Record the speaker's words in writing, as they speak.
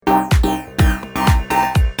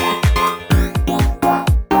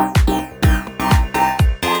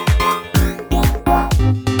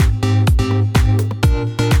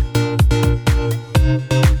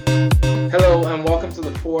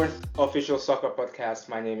Social Soccer Podcast.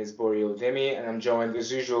 My name is Borio Demi, and I'm joined as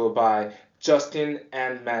usual by Justin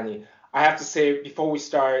and Manny. I have to say, before we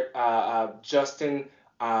start, Justin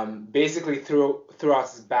basically threw out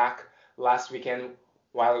his back last weekend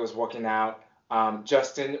while he was working out.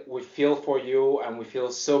 Justin, we feel for you, and we feel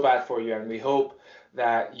so bad for you, and we hope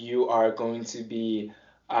that you are going to be,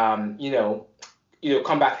 um, you know,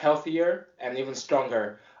 come back healthier and even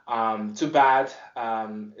stronger. Too bad.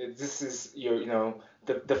 This is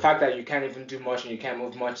the fact that you can't even do much and you can't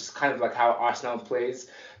move much is kind of like how Arsenal plays.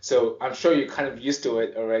 So I'm sure you're kind of used to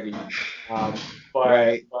it already. But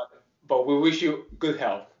Right. but we wish you good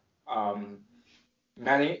health. Um,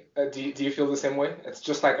 Manny, do you feel the same way? It's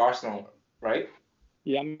just like Arsenal, right?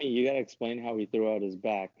 Yeah, I mean, you gotta explain how he threw out his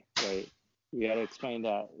back, right? You gotta explain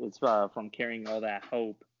that it's from carrying all that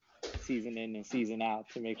hope season in and season out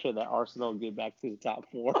to make sure that Arsenal get back to the top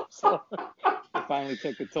four. So it finally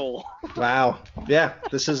took a toll. Wow. Yeah,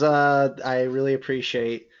 this is I really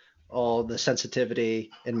appreciate all the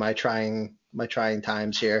sensitivity in my trying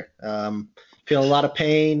times here. Feeling a lot of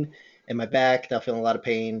pain in my back, now feeling a lot of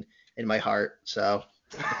pain in my heart. So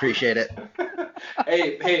appreciate it.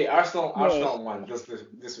 Hey, Arsenal, No, Arsenal won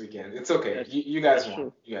this weekend. It's okay. that's You guys that's won.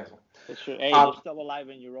 true. You guys won. That's true. Hey, they're Um, still alive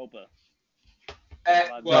in Europa. Still eh,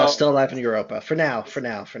 alive in well, Still Europa. alive in Europa for now, for This,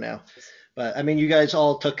 now, for now. this, But I mean, you guys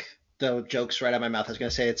all took the jokes right out of my mouth. I was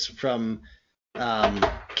gonna say it's from um,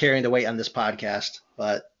 carrying the weight on this podcast,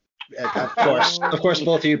 but of course,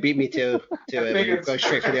 both of you beat me to I it when think you're it's going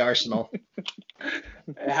straight for the Arsenal.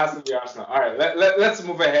 it has to be Arsenal. All right, let's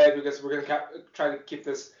move ahead because we're gonna try to keep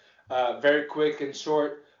this very quick and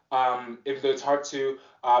short. Even though it's hard to,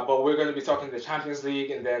 but we're gonna be talking the Champions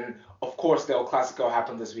League, and then of course the El Clasico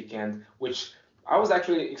happened this weekend, which I was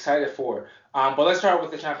actually excited for. But let's start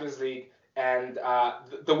with the Champions League and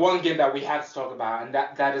the one game that we had to talk about, and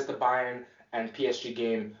that is the Bayern and PSG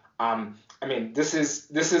game. I mean, this is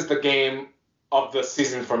the game of the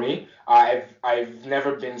season for me. I've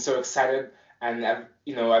never been so excited, and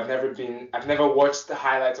I've never watched the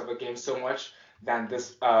highlights of a game so much than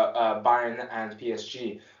this Bayern and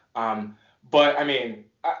PSG. But I mean,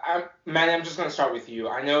 man, I'm just gonna start with you.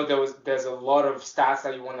 I know there's a lot of stats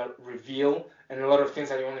that you want to reveal and a lot of things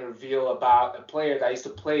that you want to reveal about a player that used to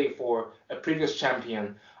play for a previous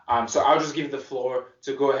champion. So I'll just give you the floor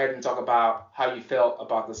to go ahead and talk about how you felt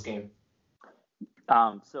about this game.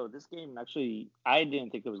 so this game actually, I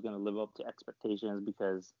didn't think it was going to live up to expectations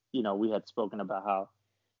because we had spoken about how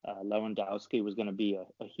Lewandowski was going to be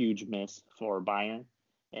a huge miss for Bayern,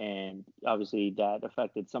 and obviously that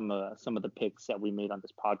affected some of the picks that we made on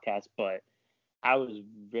this podcast. But I was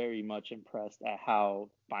very much impressed at how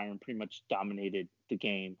Bayern pretty much dominated the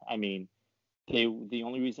game. I mean, the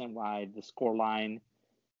only reason why the score line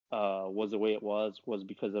was the way it was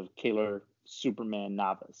because of Kaylor Superman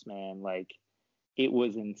Navas, man. Like it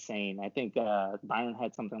was insane. I think Bayern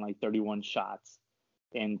had something like 31 shots,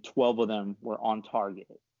 and 12 of them were on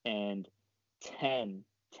target, and 10,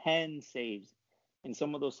 10 saves. And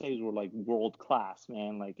some of those saves were like world class,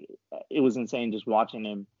 man. Like it was insane just watching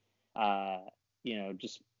him, uh,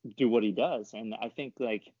 just do what he does. And I think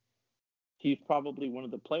like he's probably one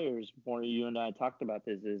of the players. More you and I talked about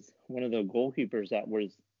this is one of the goalkeepers that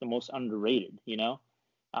was the most underrated.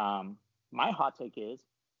 Um, my hot take is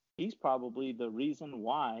he's probably the reason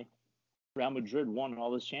why Real Madrid won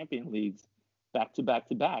all his Champion Leagues back to back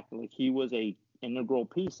to back. Like he was a integral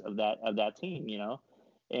piece of that team.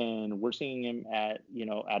 And we're seeing him at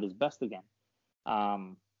his best again.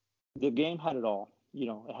 Um, the game had it all.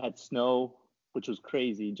 It had snow, which was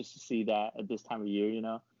crazy just to see that at this time of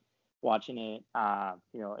year. Watching it.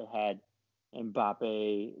 It had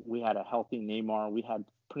Mbappe. We had a healthy Neymar. We had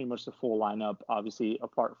pretty much the full lineup, obviously,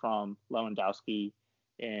 apart from Lewandowski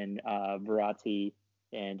and Verratti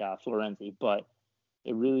and Florenzi. But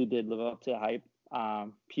it really did live up to hype.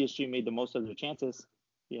 PSG made the most of their chances,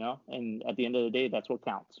 and at the end of the day, that's what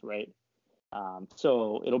counts, right?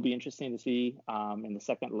 So it'll be interesting to see in the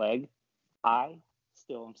second leg. I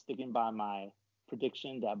still am sticking by my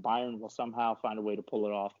prediction that Bayern will somehow find a way to pull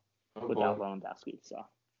it off Oh boy. without Lewandowski. So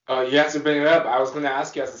You have to bring it up. I was going to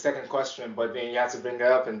ask you as the second question, but then you have to bring it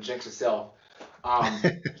up and jinx yourself. Um,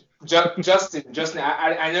 Justin,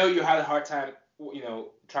 I know you had a hard time,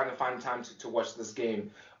 trying to find time to watch this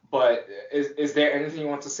game, but is there anything you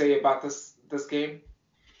want to say about this game?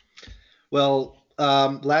 Well,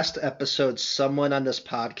 last episode, someone on this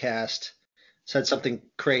podcast said something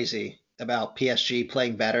crazy about PSG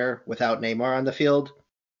playing better without Neymar on the field.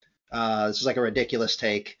 This is like a ridiculous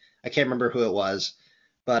take. I can't remember who it was,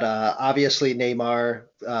 but obviously Neymar,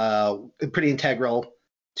 pretty integral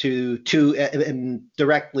and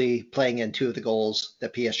directly playing in two of the goals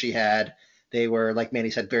that PSG had. They were, like Manny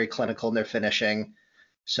said, very clinical in their finishing.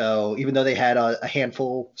 So even though they had a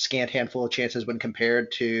scant handful of chances when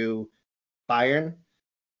compared to Bayern,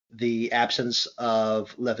 the absence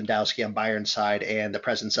of Lewandowski on Bayern's side and the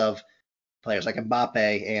presence of players like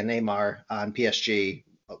Mbappe and Neymar on PSG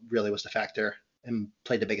really was the factor and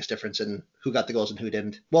played the biggest difference in who got the goals and who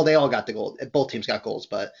didn't. Well, they all got the goal. Both teams got goals,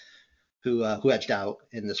 but who edged out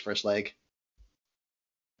in this first leg?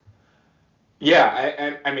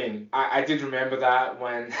 Yeah, I mean, I did remember that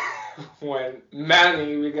when when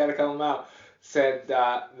Manny, we gotta call him out, said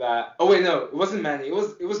that. Oh wait, no, it wasn't Manny. It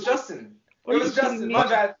was Justin. It was Justin. My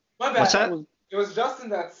bad. My bad. What's that? It was Justin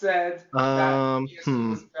that said that PSG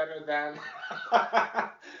was better than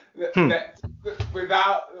that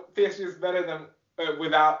without PSG is better than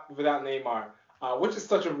without Neymar, which is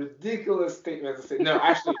such a ridiculous statement to say. No,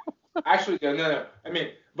 actually, no. I mean,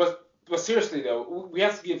 but seriously though, we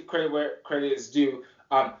have to give credit where credit is due.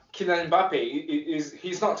 Kylian Mbappe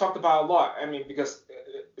he's not talked about a lot. I mean,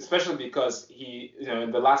 especially because he,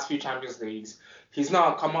 in the last few Champions Leagues, he's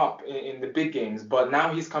not come up in the big games, but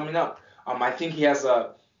now he's coming up. I think he has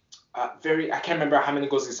a very, I can't remember how many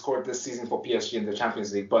goals he scored this season for PSG in the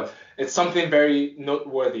Champions League, but it's something very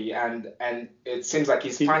noteworthy, and it seems like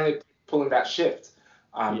he's finally pulling that shift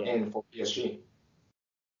in for PSG.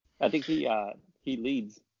 I think he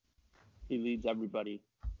leads everybody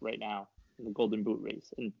right now in the Golden Boot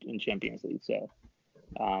race in Champions League. So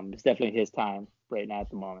it's definitely his time right now at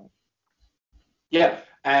the moment. Yeah,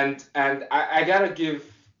 and I gotta give.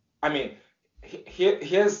 I mean,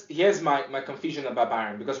 here's my confusion about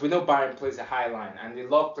Bayern, because we know Bayern plays a high line and they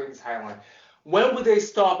love playing this high line. When would they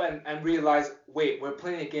stop and realize, wait, we're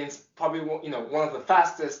playing against probably one of the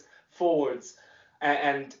fastest forwards,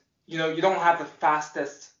 and you don't have the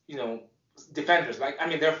fastest defenders. Like, I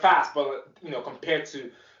mean, they're fast, but compared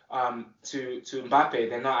to Mbappe,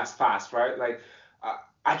 they're not as fast, right? Like,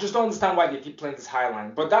 I just don't understand why they keep playing this high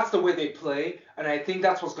line. But that's the way they play, and I think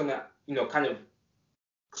that's what's gonna kind of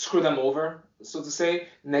screw them over, so to say,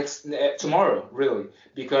 tomorrow, really.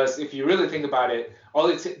 Because if you really think about it,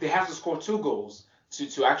 they have to score 2 goals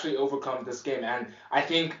to actually overcome this game, and I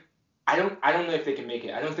think. I don't know if they can make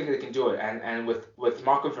it. I don't think they can do it. And with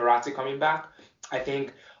Marco Verratti coming back, I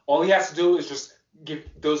think all he has to do is just give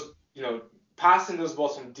those, passing those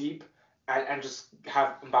balls from deep and just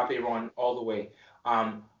have Mbappe run all the way.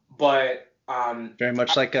 Very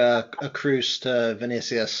much like a Cruz to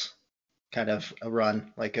Vinicius kind of a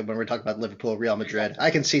run, like when we're talking about Liverpool, Real Madrid. Exactly.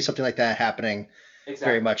 I can see something like that happening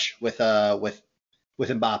very much with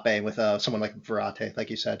Mbappe, with someone like Verratti, like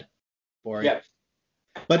you said. Boring. Yeah.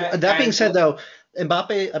 But that being said, though,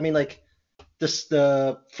 Mbappe, I mean, like,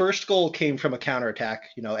 the first goal came from a counterattack,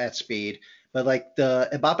 at speed. But like the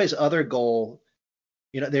Mbappe's other goal,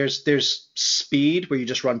 there's speed where you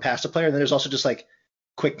just run past a player, and then there's also just like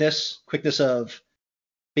quickness of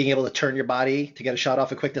being able to turn your body to get a shot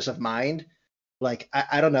off, and quickness of mind. Like,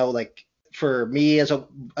 I don't know, like for me as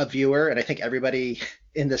a viewer, and I think everybody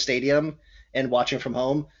in the stadium and watching from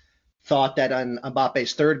home thought that on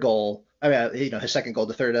Mbappe's third goal, his second goal,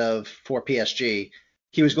 the third of for PSG,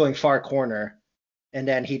 he was going far corner, and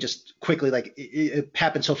then he just quickly, like, it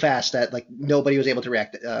happened so fast that like nobody was able to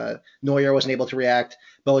react. Neuer wasn't able to react.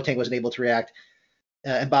 Boateng wasn't able to react.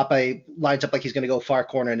 Mbappe lines up like he's going to go far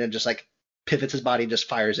corner and then just like pivots his body and just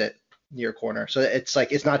fires it near corner. So it's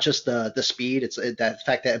like, it's not just the speed, it's that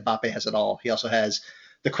fact that Mbappe has it all. He also has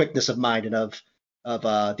the quickness of mind and of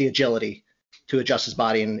the agility to adjust his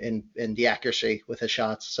body and the accuracy with his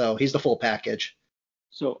shots. So he's the full package.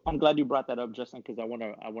 So I'm glad you brought that up, Justin, because I want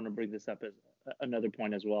to bring this up as another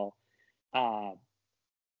point as well.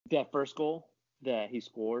 That first goal that he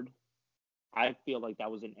scored, I feel like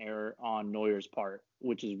that was an error on Neuer's part,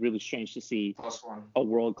 which is really strange to see. A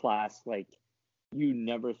world class, like, you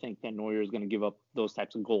never think that Neuer is going to give up those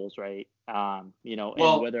types of goals, right? And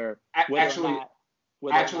whether or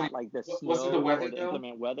not, like the snow was it the weather, or the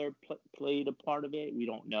inclement weather played a part of it, we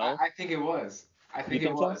don't know. I think it was. I think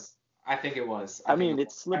it was. I mean,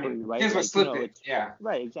 it's slippery, right? Things were slipping. Yeah.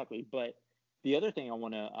 Right, exactly. But the other thing I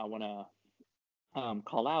wanna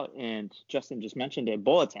call out, and Justin just mentioned it,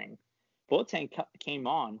 Boateng. Boateng came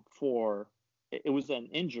on for, it was an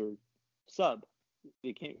injured sub.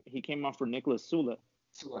 He came on for Nicolas Sula,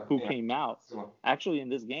 who came out. Actually, in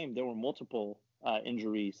this game, there were multiple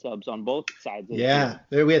injury subs on both sides. Yeah,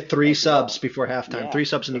 we had 3 subs before halftime. Yeah, 3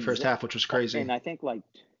 subs in the first half, which was crazy. And I think like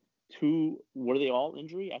 2, were they all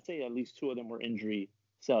injury? I'd say at least 2 of them were injury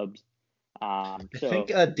subs. I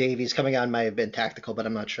think Davies coming on might have been tactical, but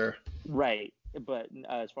I'm not sure. Right, but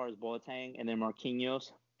as far as Boateng and then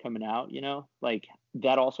Marquinhos coming out, like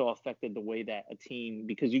that also affected the way that a team,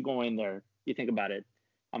 because you go in there, you think about it.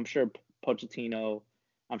 I'm sure Pochettino,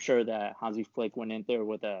 I'm sure that Hansi Flick went in there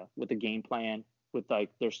with a game plan, with like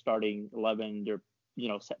their starting 11, their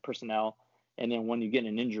set personnel, and then when you get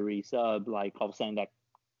an injury sub, like all of a sudden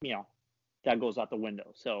that goes out the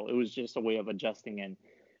window. So it was just a way of adjusting, and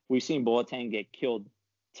we've seen Boateng get killed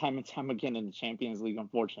time and time again in the Champions League,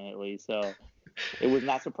 unfortunately. So it was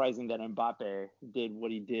not surprising that Mbappe did what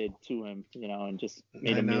he did to him, and just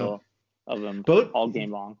made a meal of him all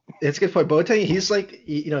game long. It's a good point. Boateng, he's like,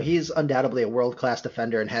 he's undoubtedly a world-class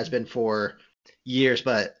defender and has been for years,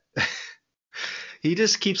 but he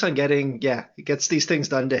just keeps on getting, he gets these things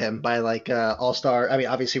done to him by like all-star. I mean,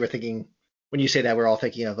 obviously we're thinking, when you say that, we're all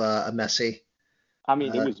thinking of a Messi. I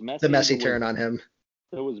mean, it was Messi. The Messi turn on him.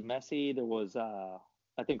 There was Messi. There was,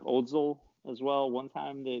 I think, Ozil as well. One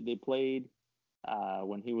time they played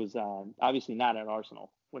when he was obviously not at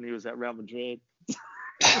Arsenal, when he was at Real Madrid.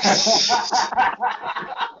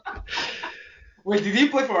 Wait, did he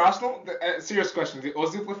play for Arsenal? Serious question. Did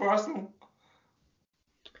Ozil play for Arsenal?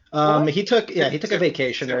 He took a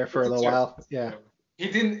vacation there for a little while. Yeah. He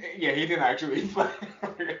didn't actually play.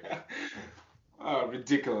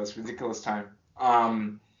 Ridiculous time.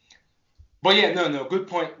 But yeah, no, good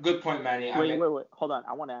point, Manny. Wait, hold on.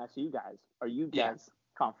 I want to ask you guys: are you guys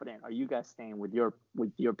confident? Are you guys staying with your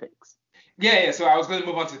picks? Yeah. So I was going to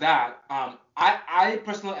move on to that. I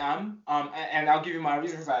personally am. And I'll give you my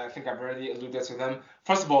reasons. I think I've already alluded to them.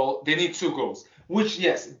 First of all, they need 2 goals, which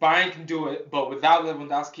yes, Bayern can do it, but without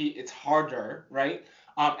Lewandowski, it's harder, right?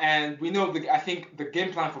 And we know I think the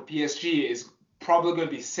game plan for PSG is probably going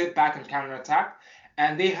to be sit back and counterattack.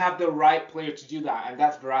 And they have the right player to do that, and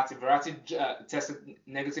that's Verratti. Verratti tested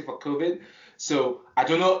negative for COVID, so I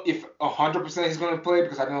don't know if 100% he's going to play,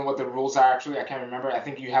 because I don't know what the rules are actually. I can't remember. I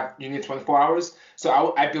think you need 24 hours.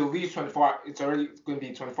 So I believe 24. It's already going to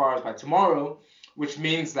be 24 hours by tomorrow, which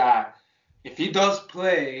means that if he does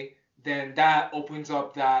play, then that opens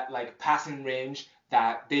up that like passing range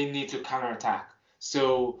that they need to counterattack.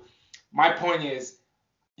 So my point is,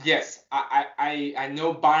 yes, I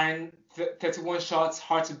know Bayern. 31 shots,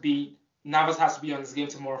 hard to beat. Navas has to be on this game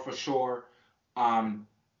tomorrow for sure. And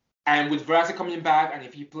with Verratti coming back, and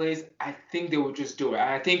if he plays, I think they will just do it. And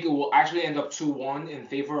I think it will actually end up 2-1 in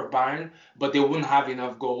favor of Bayern, but they wouldn't have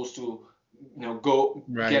enough goals to, go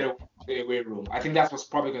get the away room. I think that's what's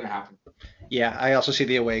probably going to happen. Yeah, I also see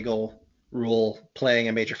the away goal rule playing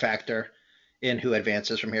a major factor in who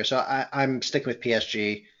advances from here. So I'm sticking with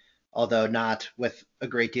PSG. Although not with a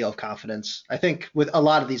great deal of confidence. I think with a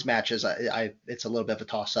lot of these matches, it's a little bit of a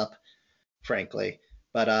toss-up, frankly.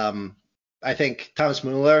 But I think Thomas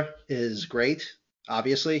Muller is great.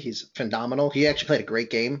 Obviously, he's phenomenal. He actually played a great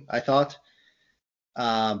game, I thought.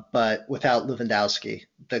 But without Lewandowski,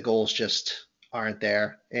 the goals just aren't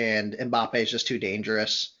there. And Mbappe is just too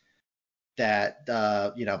dangerous that,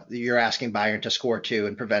 you're asking Bayern to score 2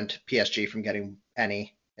 and prevent PSG from getting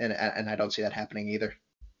any. And I don't see that happening either.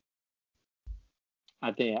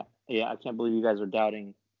 I think, I can't believe you guys are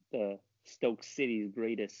doubting the Stoke City's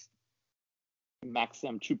greatest,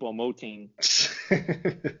 Maxim Choupo-Moting.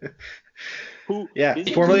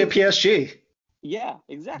 Formerly of PSG. Yeah,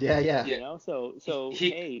 exactly. Yeah. So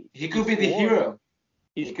he could be the hero.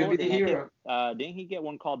 He could be the hero. Didn't he get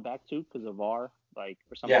one called back too because of VAR, or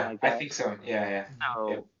something like that? Yeah, I think so. Yeah.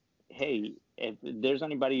 So, hey, if there's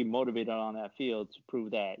anybody motivated on that field to prove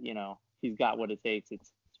that, he's got what it takes,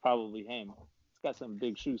 it's probably him. Got some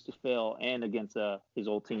big shoes to fill, and against his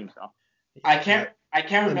old team. So I can't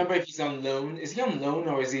remember if he's on loan. Is he on loan,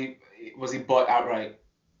 or was he bought outright?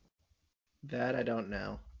 That I don't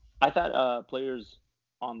know. I thought players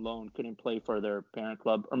on loan couldn't play for their parent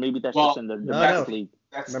club, or maybe that's just in the domestic league.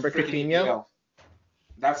 Remember Coutinho? EPL.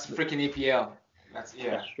 That's freaking EPL. That's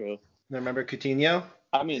true. Remember Coutinho?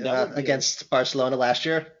 I mean, against Barcelona last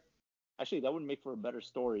year. Actually, that would make for a better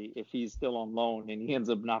story if he's still on loan and he ends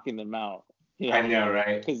up knocking them out. I know,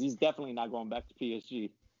 right? Because he's definitely not going back to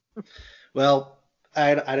PSG. Well,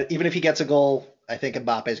 even if he gets a goal, I think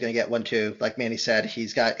Mbappe is going to get one too. Like Manny said,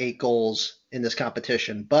 he's got 8 goals in this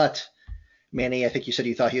competition. But, Manny, I think you said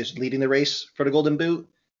you thought he was leading the race for the Golden Boot.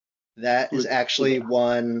 That is actually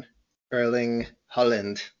one Erling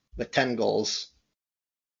Haaland with 10 goals.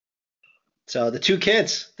 So the 2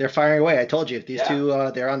 kids, they're firing away. I told you, these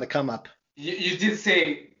 2, they're on the come up. You did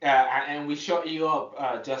say, and we shut you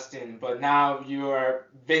up, Justin, but now you are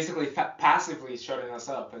basically passively shutting us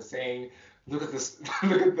up and saying, look at this,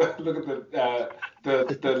 look at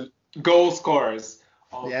the goal scorers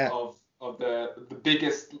of the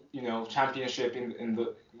biggest championship in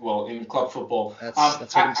the in club football. That's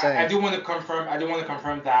what I'm saying. I do want to confirm.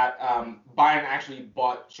 That Bayern actually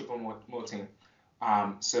bought Choupo-Moting.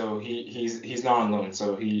 So he's not on loan,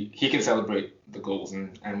 so he can celebrate the goals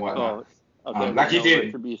and whatnot. Like he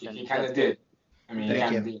did. He kind of did. I mean,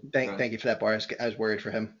 thank you. Thank you for that, Bar. I was worried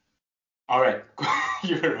for him. All right,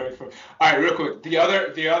 you're right. All right, real quick. The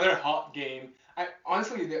other hot game.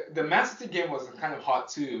 Honestly, the Man City game was kind of hot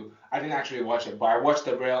too. I didn't actually watch it, but I watched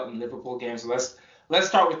the Real and Liverpool game. So let's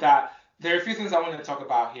start with that. There are a few things I want to talk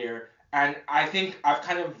about here, and I think I've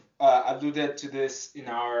kind of alluded to this in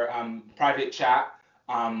our private chat,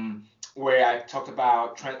 where I talked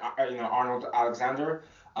about Trent, Arnold Alexander.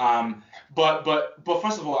 But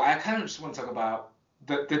first of all, I kind of just want to talk about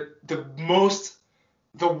the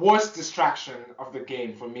worst distraction of the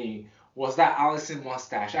game for me was that Alisson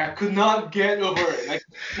mustache. I could not get over it. Like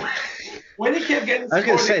when he kept getting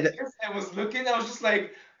scored, I was looking. I was just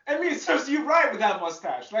like, I mean, it serves you right with that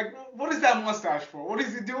mustache. Like, what is that mustache for? What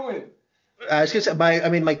is he doing? I was gonna say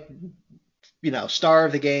my star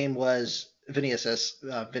of the game was Vinicius.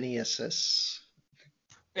 It's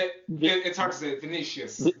hard to say.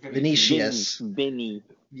 Vinicius. Vinny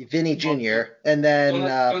Jr. Okay. And then,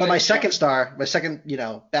 but my second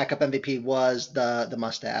backup MVP was the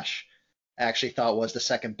mustache. I actually thought was the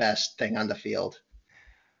second best thing on the field.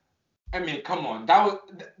 I mean, come on, that was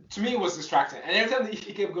to me it was distracting. And every time that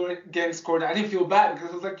he kept getting scored, I didn't feel bad because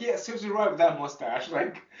I was like, yeah, seriously, right with that mustache.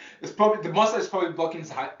 Like, the mustache is probably blocking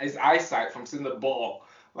his eyesight from seeing the ball.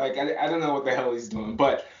 Like, I don't know what the hell he's doing.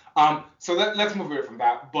 But so let's move away from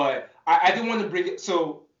that. But I do want to bring it.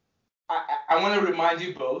 So I want to remind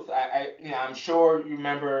you both. I'm sure you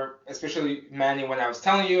remember, especially Manny, when I was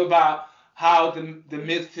telling you about how the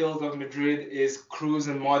midfield of Madrid is Kroos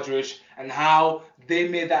and Modric, and how they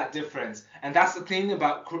made that difference. And that's the thing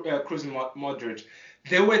about Kroos and Modric.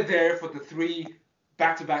 They were there for the 3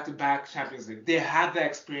 back-to-back Champions League. They had the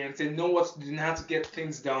experience. They know what to do, how to get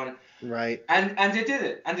things done. Right. And they did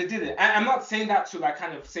it. I'm not saying that to like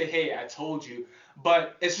kind of say, hey, I told you.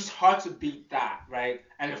 But it's just hard to beat that, right?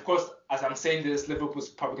 And of course, as I'm saying this, Liverpool's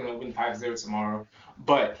probably going to win 5-0 tomorrow.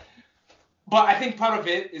 But I think part of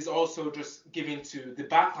it is also just giving to the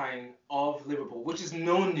backline of Liverpool, which is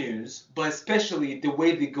no news, but especially the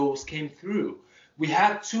way the goals came through. We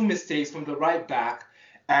had 2 mistakes from the right back,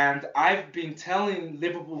 and I've been telling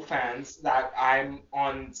Liverpool fans that I'm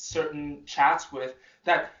on certain chats with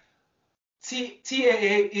that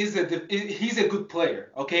TAA he's a good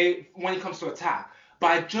player, okay, when it comes to attack.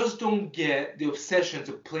 But I just don't get the obsession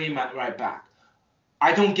to play him at right back.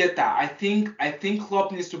 I don't get that. I think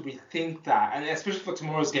Klopp needs to rethink that, and especially for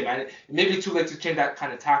tomorrow's game. And it may be too late to change that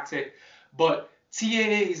kind of tactic, but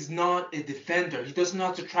TAA is not a defender. He doesn't know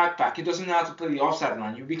how to track back. He doesn't know how to play the offside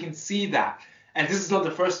line. We can see that, and this is not the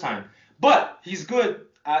first time. But he's good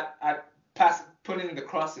at putting in the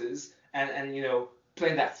crosses and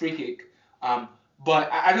playing that free kick. But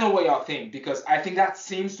I don't know what y'all think, because I think that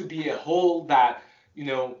seems to be a hole that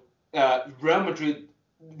Real Madrid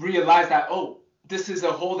realized that, oh, this is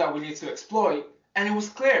a hole that we need to exploit, and it was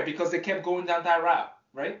clear because they kept going down that route,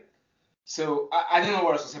 right? So I don't know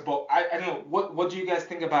what else to say, but I don't know. What do you guys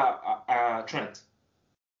think about Trent?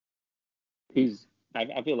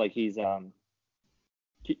 I feel like he's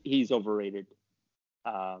overrated.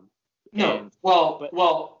 From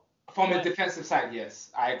a defensive side,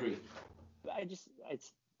 yes, I agree.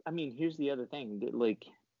 Here's the other thing. Like,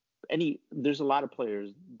 there's a lot of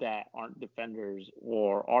players that aren't defenders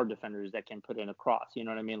or are defenders that can put in a cross. You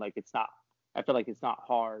know what I mean? Like, I feel like it's not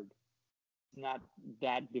hard. It's not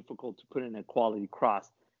that difficult to put in a quality cross.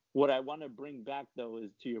 What I want to bring back, though,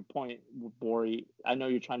 is to your point, Bori. I know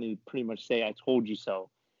you're trying to pretty much say I told you so,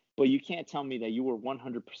 but you can't tell me that you were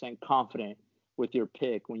 100% confident with your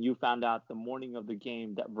pick when you found out the morning of the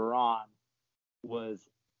game that Varane was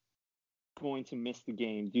going to miss the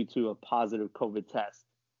game due to a positive COVID test.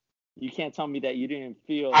 You can't tell me that you didn't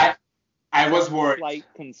feel I was worried, slight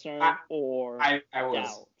concern or I was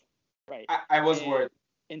doubt. Right. I was worried.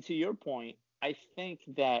 And to your point, I think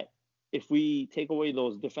that if we take away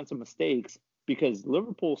those defensive mistakes, because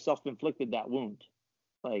Liverpool self-inflicted that wound,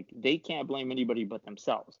 like, they can't blame anybody but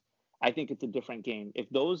themselves. I think it's a different game. If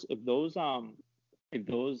those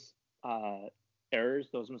errors,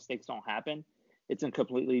 those mistakes don't happen, it's a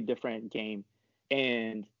completely different game.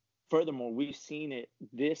 And furthermore, we've seen it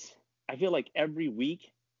I feel like every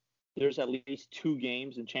week there's at least 2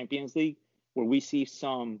 games in Champions League where we see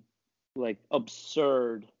some like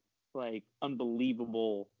absurd, like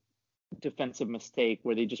unbelievable defensive mistake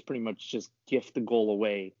where they just pretty much just gift the goal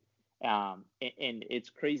away. And it's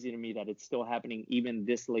crazy to me that it's still happening even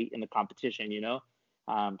this late in the competition,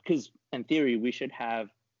 because in theory we should have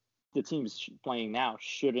the teams playing now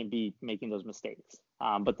shouldn't be making those mistakes.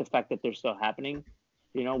 But the fact that they're still happening,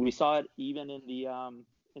 we saw it even in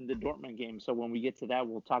the Dortmund game. So when we get to that,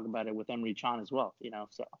 we'll talk about it with Emre Can as well.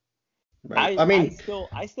 So Right.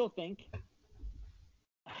 I still think.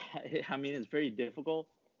 I mean, it's very difficult.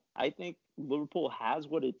 I think Liverpool has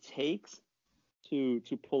what it takes to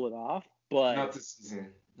pull it off, but not this season.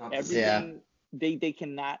 Everything they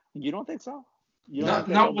cannot. You don't think so?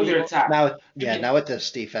 Not with their attack. Now with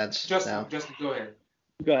this defense. Just go ahead.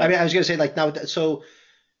 Go ahead. I mean, I was gonna say like now. So,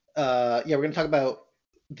 we're gonna talk about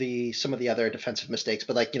some of the other defensive mistakes,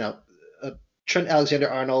 but like Trent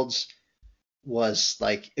Alexander-Arnold's was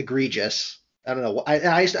like egregious. I don't know. I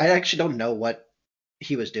actually don't know what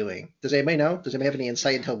he was doing. Does anybody know? Does anybody have any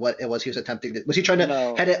insight into what it was he was attempting to? Was he trying to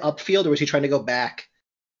head it upfield, or was he trying to go back?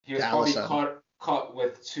 He was probably caught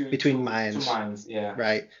with two minds. Yeah.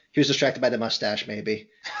 Right. He was distracted by the mustache, maybe.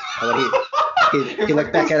 He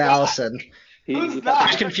looked back at Alisson. Who's He that?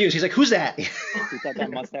 was confused. He's like, "Who's that?" He thought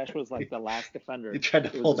that mustache was like the last defender. He tried to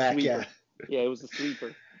pull back. Yeah. Yeah, it was a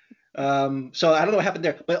sweeper. So I don't know what happened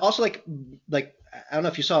there, but also like I don't know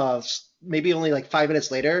if you saw, maybe only like 5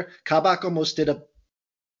 minutes later, Kabak almost did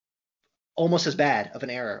almost as bad of an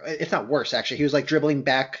error, if not worse actually. He was like dribbling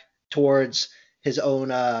back towards his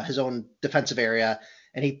own defensive area,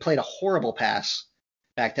 and he played a horrible pass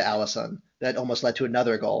back to Alisson that almost led to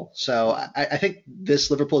another goal. So I think this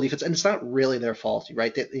Liverpool defense, and it's not really their fault,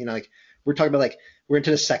 right? Like we're talking about, like we're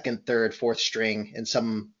into the second, third, fourth string in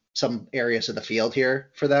some areas of the field here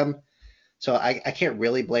for them. So I can't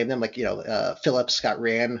really blame them. Like, Phillips got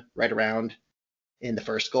ran right around in the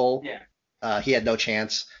first goal. Yeah. He had no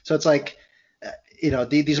chance. So it's like,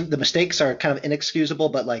 the mistakes are kind of inexcusable,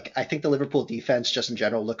 but like I think the Liverpool defense just in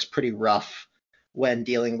general looks pretty rough when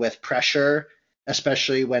dealing with pressure,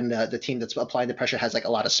 especially when the team that's applying the pressure has like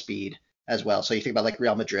a lot of speed as well. So you think about like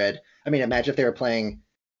Real Madrid. I mean, imagine if they were playing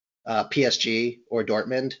PSG or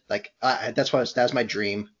Dortmund. Like that was my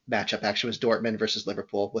dream matchup. Actually, was Dortmund versus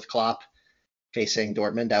Liverpool with Klopp facing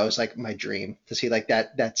Dortmund. That was like my dream to see like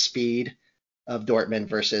that speed of Dortmund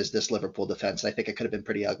versus this Liverpool defense. And I think it could have been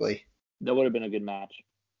pretty ugly. That would have been a good match.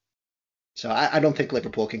 So I don't think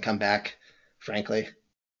Liverpool can come back, frankly.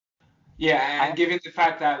 Yeah, and given the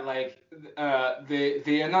fact that like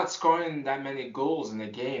they are not scoring that many goals in the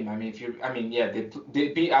game. I mean, they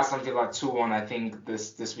beat Aston Villa 2-1 I think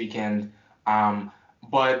this weekend.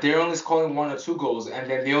 But they're only scoring 1 or 2 goals, and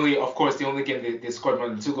then the only game they scored more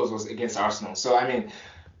than 2 goals was against Arsenal. So I mean,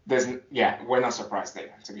 we're not surprised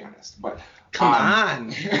there, to be honest. But come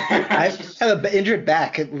on, I have an injured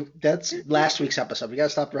back. That's last week's episode. We gotta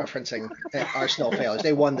stop referencing Arsenal failures.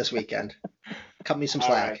 They won this weekend. Cut me some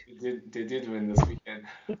slack. Right. They did win this weekend.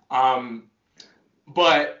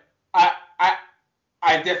 But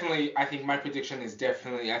I think my prediction is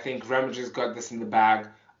I think Real Madrid's got this in the bag.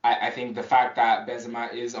 I think the fact that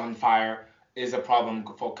Benzema is on fire is a problem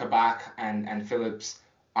for Kabak and Phillips.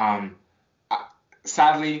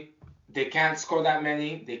 Sadly, they can't score that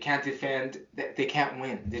many. They can't defend. They can't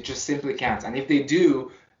win. They just simply can't. And if they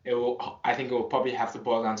do, I think it will probably have to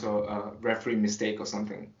boil down to a referee mistake or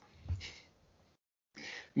something.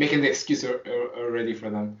 Making the excuse already for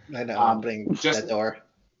them. I know. I'm putting that door.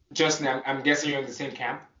 Justin, I'm guessing you're in the same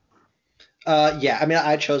camp. Yeah, I mean,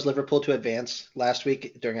 I chose Liverpool to advance last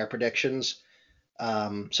week during our predictions.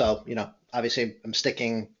 So, obviously I'm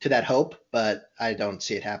sticking to that hope, but I don't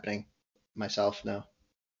see it happening myself, no.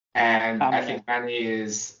 And I think Manny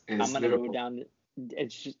is I'm going to Liverpool. go down.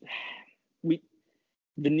 It's just,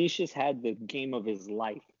 Vinicius had the game of his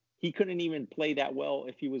life. He couldn't even play that well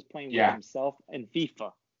if he was playing with himself in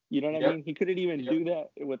FIFA. You know what I mean? He couldn't even do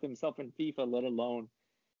that with himself in FIFA, let alone.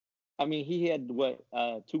 I mean, he had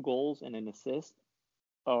 2 goals and an assist,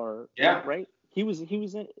 right? He was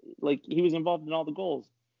involved in all the goals.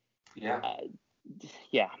 Yeah.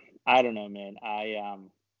 I don't know, man. I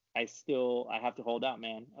have to hold out,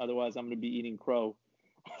 man. Otherwise, I'm gonna be eating crow.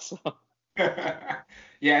 So. I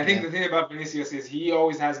think the thing about Vinicius is he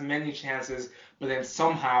always has many chances, but then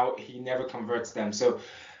somehow he never converts them. So.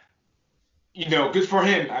 Good for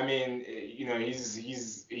him. I mean, he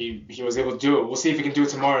was able to do it. We'll see if he can do it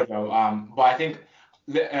tomorrow, though. But I think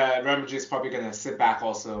Real Madrid is probably gonna sit back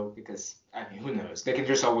also because who knows? They can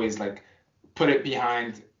just always like put it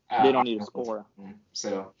behind. They don't need to score.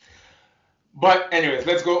 So, but anyways,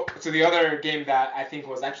 let's go to the other game that I think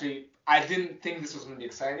was actually I didn't think this was gonna be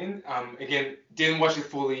exciting. Again, didn't watch it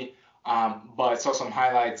fully, but saw some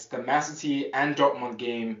highlights. The Man City and Dortmund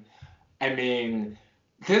game. I mean.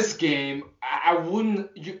 This game, I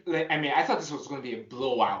thought this was going to be a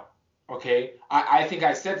blowout, Okay, I think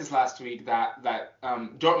I said this last week that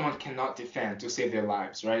Dortmund cannot defend to save their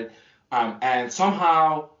lives, right? And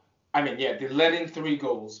somehow, I mean, yeah, they let in 3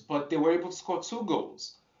 goals, but they were able to score 2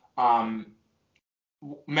 goals. Um,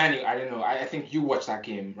 Manny, I don't know. I think you watched that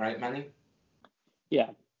game, right, Manny? Yeah.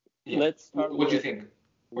 Yeah. Let's start What do you with think?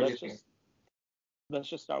 What do you let's think? just let's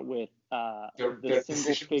just start with the Their single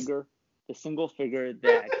decisions? figure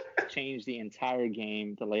that changed the entire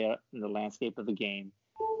game, the layout and the landscape of the game.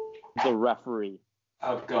 The referee.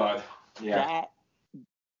 Oh God. Yeah. That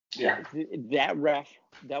Yeah. that ref,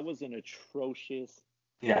 that was an atrocious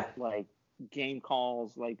Yeah. like game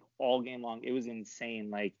calls like all game long. It was insane.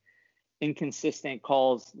 Like inconsistent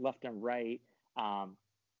calls left and right. Um,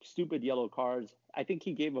 Stupid yellow cards. I think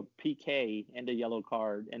he gave a PK and a yellow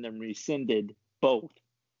card and then rescinded both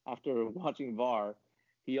after watching VAR.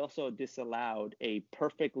 He also disallowed a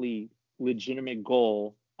perfectly legitimate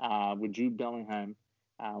goal with Jude Bellingham,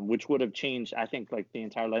 which would have changed, I think, like the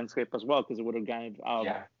entire landscape as well because it would have given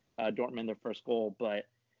Yeah. Dortmund their first goal. But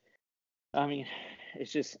I mean,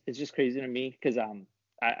 it's just crazy to me because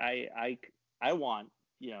I want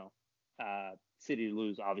City to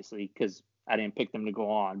lose obviously because I didn't pick them to go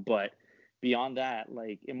on, but beyond that,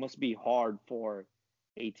 like it must be hard for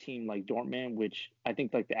a team like Dortmund, which I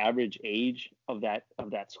think like the average age of that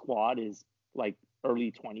squad is like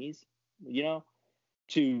early 20s, you know,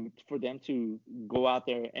 to for them to go out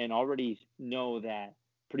there and already know that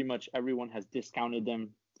pretty much everyone has discounted them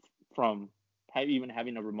from even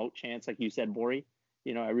having a remote chance, like you said, Bori.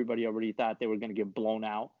 Everybody already thought they were going to get blown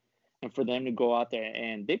out, and for them to go out there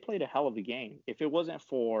and they played a hell of a game. If it wasn't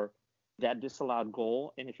for that disallowed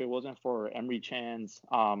goal, and if it wasn't for Emery Chan's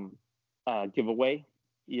giveaway,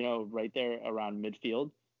 right there around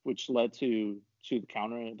midfield, which led to the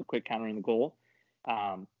quick counter and the goal,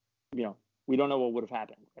 um, we don't know what would have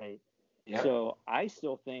happened, right? Yep. So I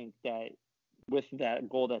still think that with that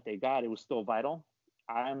goal that they got, it was still vital.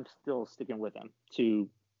 I'm still sticking with them to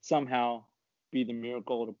somehow be the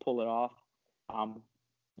miracle to pull it off. Um,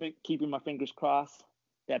 but keeping my fingers crossed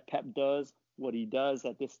that Pep does what he does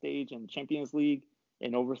at this stage in Champions League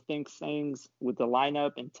and overthinks things with the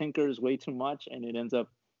lineup and tinkers way too much, and it ends up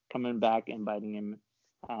coming back and biting him.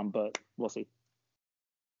 But we'll see.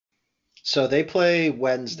 So they play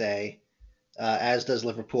Wednesday, as does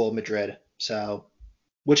Liverpool Madrid. So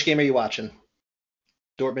which game are you watching?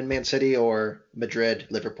 Dortmund Man City or Madrid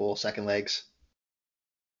Liverpool second legs?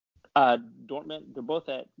 Dortmund,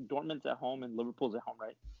 Dortmund's at home and Liverpool's at home,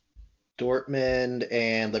 right? Dortmund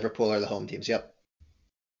and Liverpool are the home teams. Yep.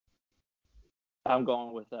 I'm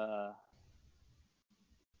going with I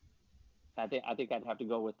think I'd have to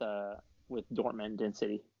go with Dortmund and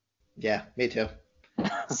City. Yeah, me too.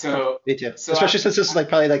 So Me too. so Especially since this is like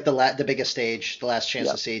probably like the biggest stage, the last chance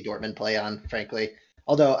to Yep. see Dortmund play on, frankly.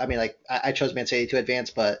 Although I mean, like I chose Man City to advance,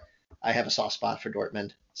 but I have a soft spot for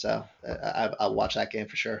Dortmund, so I'll watch that game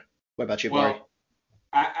for sure. What about you, Bari? well,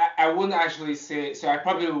 I wouldn't actually say so. I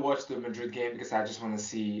probably will watch the Madrid game because I just want to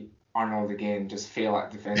see Arnold again just fail at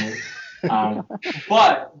defending. Um,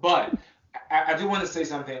 but I do want to say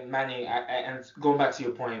something, Manny, and going back to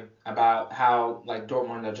your point about how like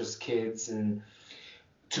Dortmund are just kids, and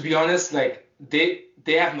to be honest, like they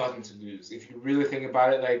have nothing to lose. If you really think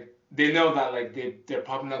about it, like they know that like they're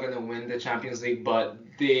probably not gonna win the Champions League, but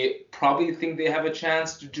they probably think they have a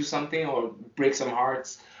chance to do something or break some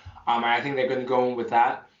hearts. And I think they're gonna go in with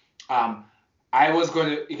that. Um, I was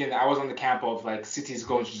on the camp of like City's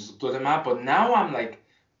going to just blow them out, but now I'm like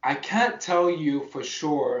I can't tell you for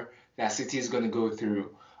sure that City is gonna go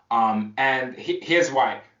through. And here's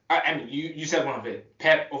why. I mean, you said one of it.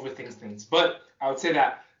 Pep overthinks things, but I would say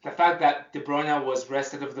that the fact that De Bruyne was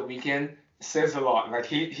rested over the weekend says a lot. Like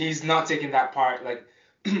he's not taking that part. Like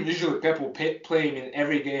usually Pep will play him in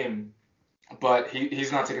every game, but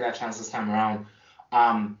he's not taking that chance this time around.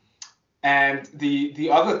 Um, and the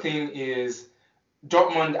other thing is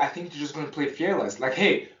Dortmund. I think they're just going to play fearless. Like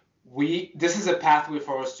hey, this is a pathway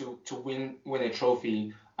for us to win a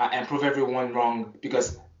trophy and prove everyone wrong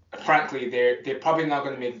because frankly they're probably not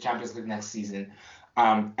going to make the Champions League next season.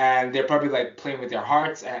 And they're probably like playing with their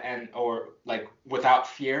hearts and or like without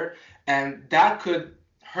fear, and that could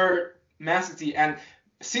hurt Man City. And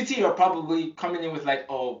City are probably coming in with like,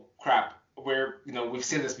 oh crap, we've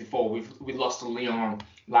seen this before. We lost to Lyon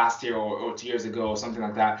last year or 2 years ago or something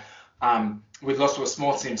like that. We lost to a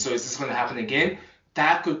small team, so is this going to happen again?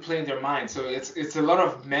 That could play in their mind. So it's a lot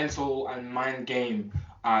of mental and mind game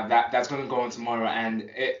that's going to go on tomorrow. And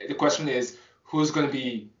the question is, who's going to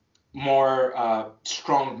be more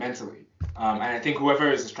strong mentally? And I think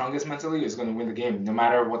whoever is the strongest mentally is going to win the game, no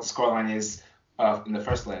matter what the scoreline is in the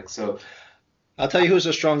first leg. So I'll tell you who's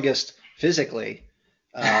the strongest physically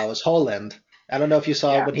was Holland. I don't know if you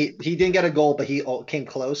saw Yeah. when he didn't get a goal, but he came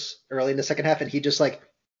close early in the second half, and he just like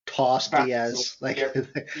tossed Back. Diaz like Yep.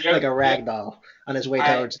 like a Yep. rag Yep. doll on his way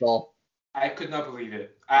I towards goal. I could not believe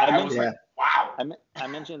it. I I was mentioned like, Yeah, wow. I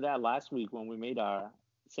mentioned that last week when we made our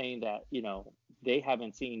saying that they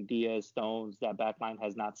haven't seen Diaz, Stones, that backline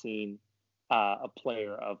has not seen a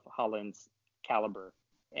player of Holland's caliber,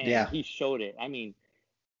 and yeah, he showed it. I mean,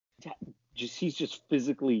 he's just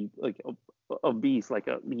physically like a beast. Like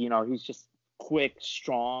he's just quick,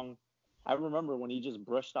 strong. I remember when he just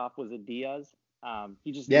brushed off, was it Diaz?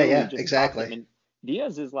 He just yeah, literally yeah, just topped him. exactly. And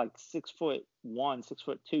Diaz is like 6'1",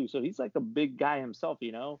 6'2", so he's like a big guy himself.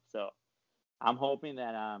 So I'm hoping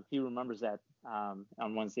that he remembers that on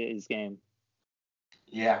Wednesday's game.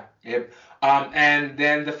 Yeah, yep. And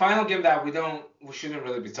then the final game that we shouldn't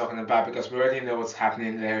really be talking about because we already know what's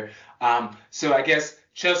happening there. So I guess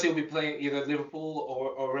Chelsea will be playing either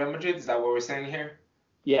Liverpool or Real Madrid. Is that what we're saying here?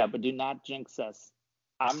 Yeah, but do not jinx us.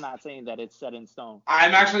 I'm not saying that it's set in stone.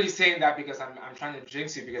 I'm actually saying that because I'm trying to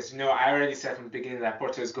jinx you because I already said from the beginning that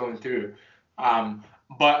Porto is going through.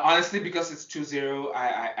 But honestly, because it's 2-0,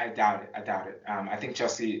 I doubt it. I doubt it. I think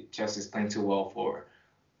Chelsea's playing too well for.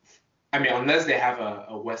 I mean, unless they have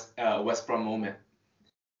a West Brom moment,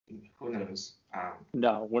 who knows?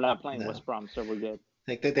 No, we're not playing No, West Brom, so we're good.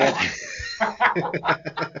 I think that they have.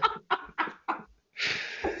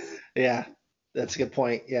 Yeah, that's a good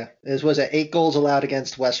point. Yeah, this was 8 goals allowed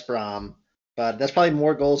against West Brom, but that's probably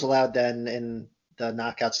more goals allowed than in the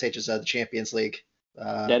knockout stages of the Champions League.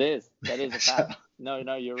 Uh, That is a so, fact. No,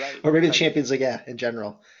 you're right. or maybe the Like Champions League, yeah, in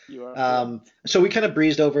general. you are correct. So we kind of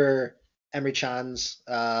breezed over Emery Chan's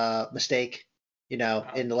mistake, in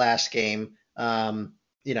the last game.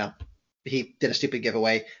 You know, he did a stupid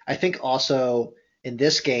giveaway. I think also in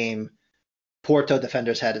this game, Porto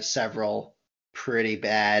defenders had several pretty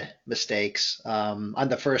bad mistakes. On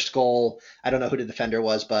the first goal, I don't know who the defender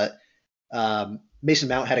was, but Mason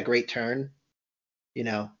Mount had a great turn.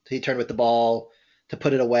 He turned with the ball to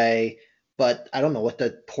put it away, but I don't know what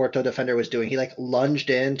the Porto defender was doing. He like lunged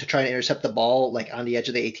in to try and intercept the ball like on the edge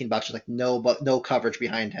of the 18 box, with like no coverage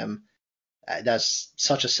behind him. That's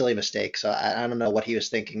such a silly mistake. So I don't know what he was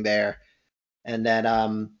thinking there. And then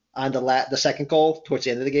on the second goal towards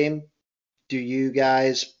the end of the game, do you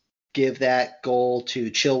guys give that goal to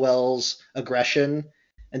Chilwell's aggression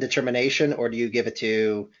and determination, or do you give it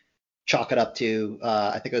to chalk it up to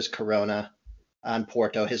I think it was Corona on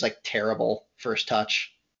Porto, his like terrible first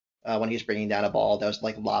touch when he was bringing down a ball that was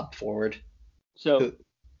like lobbed forward? So Who?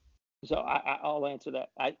 I'll answer that.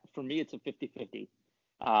 For me, it's a 50-50.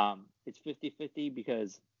 It's 50-50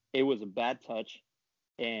 because it was a bad touch,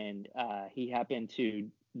 and he happened to,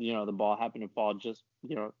 the ball happened to fall just,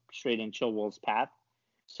 straight in Chilwell's path.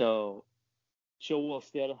 So Chilwell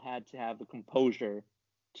still had to have the composure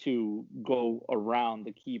to go around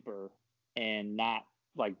the keeper and not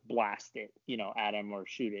like blast it, at him or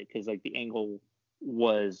shoot it because like the angle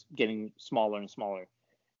was getting smaller and smaller.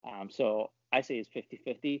 So I say it's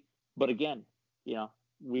 50-50. But again,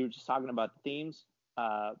 we were just talking about the teams.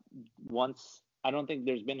 Once I don't think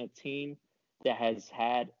there's been a team that has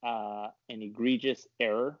had an egregious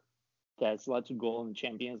error that's led to goal in the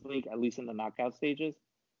Champions League, at least in the knockout stages,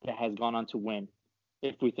 that has gone on to win.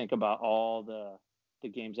 If we think about all the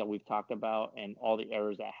games that we've talked about and all the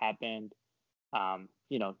errors that happened,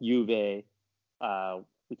 Juve,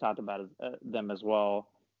 we talked about them as well.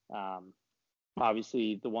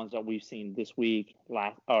 Obviously, the ones that we've seen this week,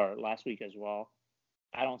 last week as well.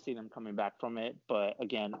 I don't see them coming back from it, but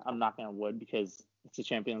again, I'm knocking on wood because it's the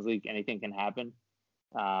Champions League, anything can happen.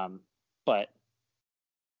 But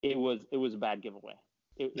it was a bad giveaway.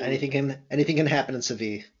 Anything can happen in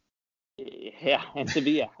Seville. Yeah, and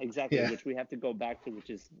Sevilla, exactly, Yeah. which we have to go back to,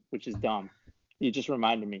 which is dumb. You just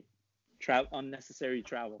reminded me. Unnecessary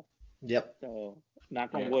travel. Yep. So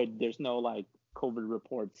knock on wood, there's no like COVID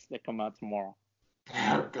reports that come out tomorrow.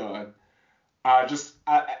 Oh God. I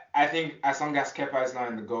think as long as Kepa is not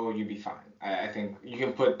in the goal, you'll be fine. I think you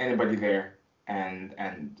can put anybody there and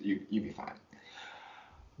you'll be fine.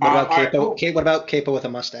 What about All right, Capo? cool. What about Capo with a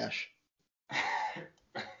mustache?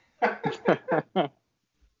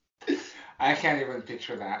 I can't even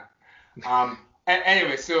picture that.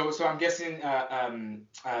 Anyway, so I'm guessing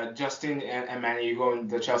Justin and Manny, you going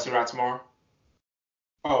the Chelsea route tomorrow?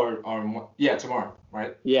 Or yeah, tomorrow,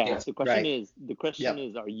 right? Yeah. Yes. The question Right.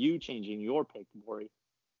 is, are you changing your pick, Maury?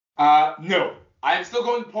 No, I'm still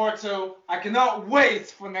going Porto. I cannot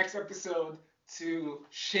wait for next episode to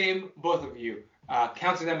shame both of you.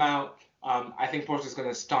 Counting them out. I think Porto's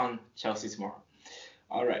gonna stun Chelsea tomorrow.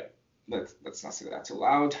 All right. let's not say that too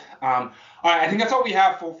loud. All right, I think that's all we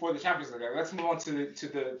have for the Champions League. Let's move on to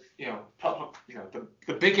the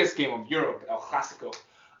the biggest game of Europe, El Clasico.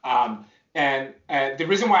 And the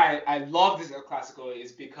reason why I love this El Clasico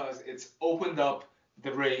is because it's opened up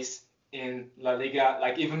the race in La Liga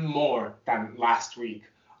like even more than last week.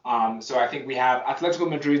 So I think we have Atletico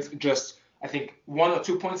Madrid just I think 1 or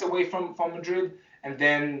 2 points away from Madrid, and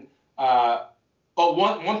then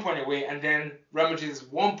one point away, and then Real Madrid is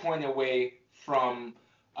 1 point away from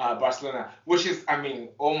Barcelona, which is, I mean,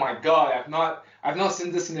 oh my God, I've not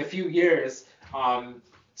seen this in a few years.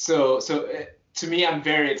 So to me, I'm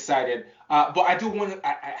very excited. But I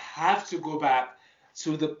have to go back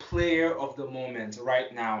to the player of the moment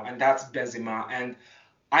right now, and that's Benzema. And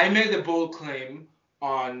I made a bold claim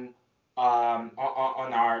on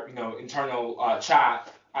our internal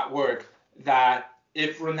chat at work that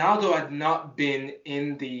if Ronaldo had not been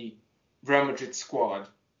in the Real Madrid squad,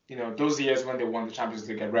 those years when they won the Champions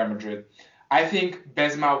League at Real Madrid, I think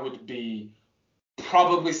Benzema would be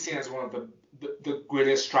probably seen as one of the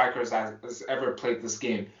greatest strikers that has ever played this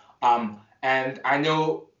game. And I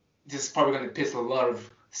know this is probably going to piss a lot of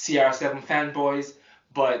CR7 fanboys,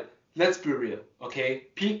 but let's be real, okay?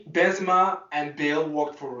 Benzema and Bale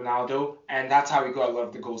worked for Ronaldo, and that's how he got a lot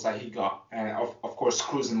of the goals that he got, and of course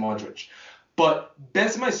Kroos and Modric. But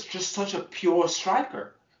Benzema is just such a pure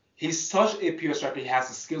striker. He's such a pure striker. He has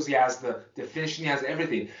the skills, he has the finishing, he has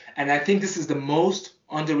everything. And I think this is the most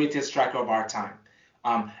underrated striker of our time.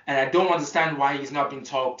 And I don't understand why he's not being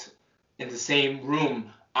talked in the same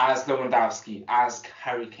room as Lewandowski, as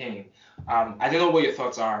Harry Kane. I don't know what your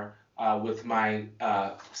thoughts are with my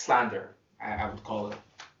slander, I would call it.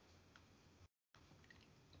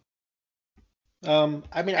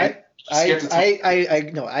 I mean, I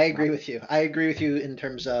agree with you. I agree with you in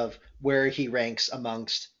terms of where he ranks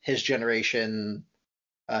amongst his generation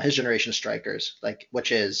strikers, like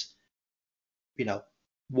which is, 1A,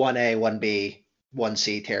 1B,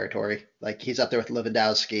 1C territory. Like he's up there with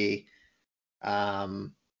Lewandowski. I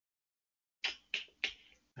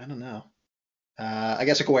don't know. I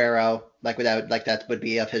guess Aguero, that would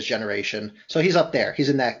be of his generation. So he's up there. He's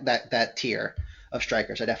in that tier of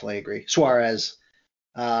strikers. I definitely agree. Suarez.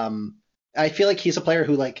 I feel like he's a player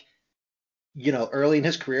who early in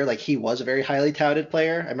his career, he was a very highly touted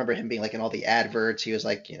player. I remember him being in all the adverts. He was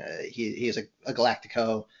he is a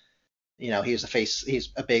Galactico. He's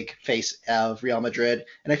a big face of Real Madrid.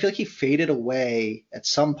 And I feel like he faded away at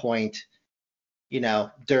some point,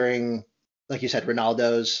 during, like you said,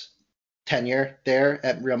 Ronaldo's tenure there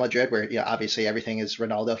at Real Madrid, where, obviously everything is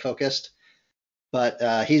Ronaldo focused.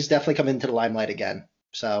 But he's definitely come into the limelight again.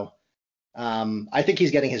 So I think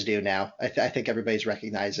he's getting his due now. I think everybody's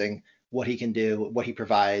recognizing what he can do, what he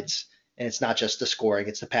provides, and it's not just the scoring,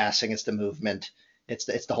 it's the passing, it's the movement, it's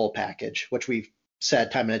the whole package, which we've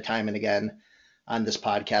said time and time and again on this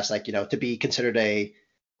podcast. To be considered a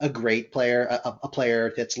great player, a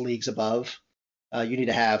player that's leagues above, you need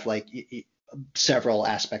to have several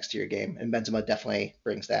aspects to your game, and Benzema definitely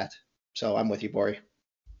brings that. So I'm with you, Bori.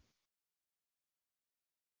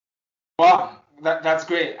 Wow. That's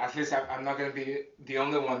great. At least I'm not going to be the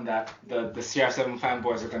only one that the CR7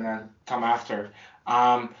 fanboys are going to come after.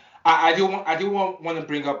 I do want to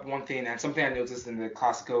bring up one thing, and something I noticed in the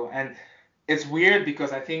Clasico, and it's weird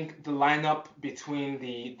because I think the lineup between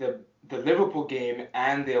the Liverpool game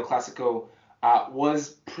and the El Clasico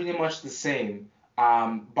was pretty much the same,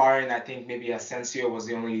 barring I think maybe Asensio was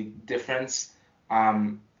the only difference.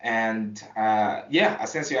 Asensio,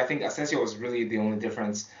 I think Asensio was really the only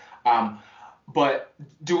difference. But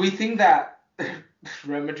do we think that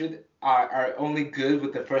Real Madrid are only good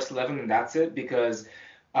with the first 11 and that's it? Because,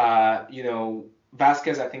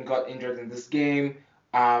 Vasquez, I think, got injured in this game.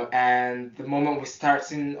 And the moment we start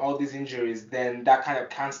seeing all these injuries, then that kind of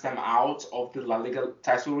counts them out of the La Liga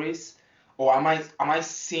title race. Or am I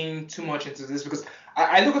seeing too much into this? Because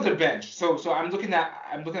I look at the bench. So I'm looking at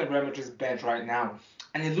Real Madrid's bench right now,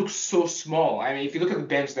 and it looks so small. I mean, if you look at the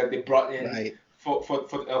bench that they brought in Right. for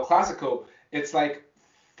El Clasico, it's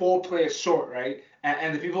 4 players short, right?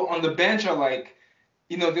 And the people on the bench are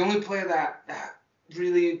the only player that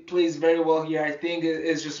really plays very well here, I think,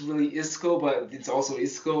 is just really Isco, but it's also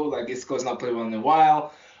Isco. Isco's not played well in a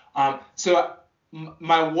while. So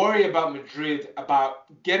my worry about Madrid,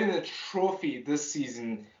 about getting a trophy this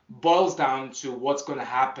season, boils down to what's going to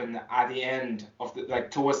happen at the end of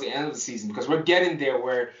towards the end of the season, because we're getting there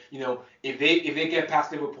where if they get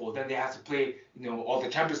past Liverpool, then they have to play all the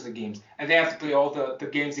Champions League games, and they have to play all the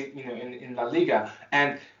games in La Liga.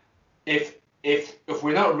 And if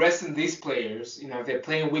we're not resting these players, if they're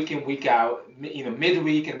playing week in week out,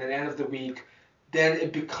 midweek and then end of the week, then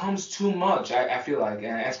it becomes too much. I feel like,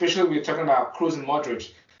 and especially we're talking about Kroos and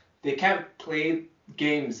Modric, they can't play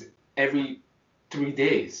games every 3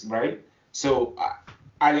 days, right? So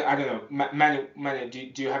I don't know, Manny,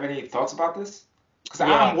 do you have any thoughts about this? Because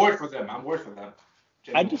Yeah, I'm worried for them. I'm worried for them. I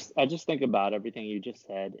Genuinely. just I just think about everything you just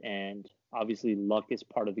said, and obviously luck is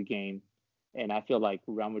part of the game, and I feel like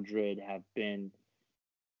Real Madrid have been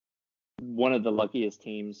one of the luckiest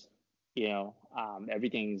teams.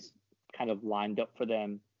 Everything's kind of lined up for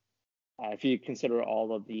them. If you consider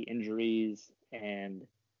all of the injuries and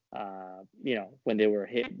when they were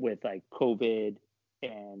hit with like COVID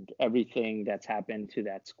and everything that's happened to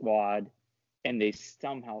that squad, and they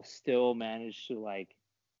somehow still managed to like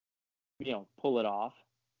pull it off.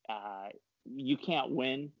 Uh, you can't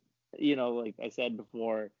win, like I said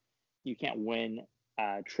before, you can't win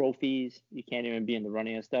trophies. You can't even be in the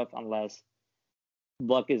running and stuff unless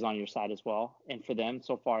luck is on your side as well. And for them,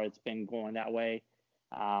 so far, it's been going that way.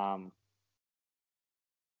 Um,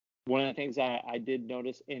 One of the things I did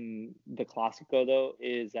notice in the Clasico, though,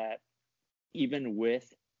 is that even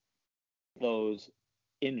with those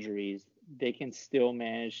injuries, they can still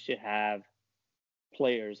manage to have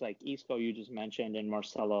players like Isco, you just mentioned, and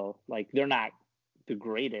Marcelo. Like, they're not the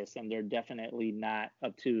greatest, and they're definitely not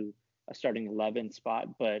up to a starting 11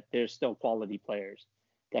 spot, but they're still quality players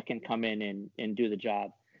that can come in and do the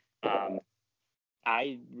job.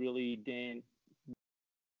 I really didn't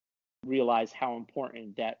realize how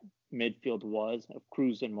important that midfield was of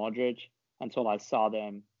Cruz and Modric until I saw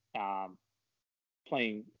them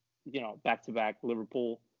playing, back to back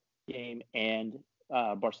Liverpool game and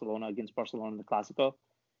Barcelona against Barcelona in the Clasico.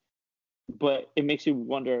 But it makes you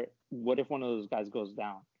wonder, what if one of those guys goes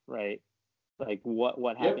down, right? Like what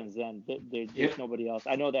Yep. happens then? There's Yep. nobody else.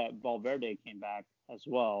 I know that Valverde came back as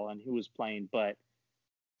well and he was playing, but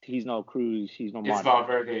he's no Cruz, he's no It's Modric.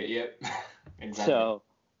 Valverde. Yep. Exactly. So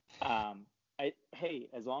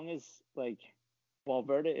as long as like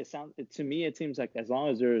Valverde, to me it seems like as long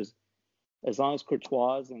as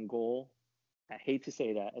Courtois is in goal, I hate to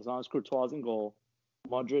say that, as long as Courtois is in goal,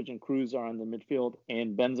 Modric and Cruz are in the midfield,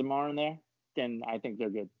 and Benzema are in there, then I think they're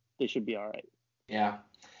good. They should be all right. Yeah.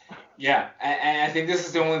 Yeah, and I think this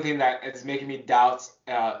is the only thing that is making me doubt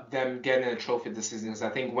them getting a trophy this season. Because I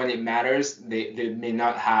think when it matters, they may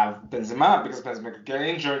not have Benzema because Benzema could get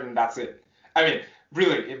injured and that's it. I mean,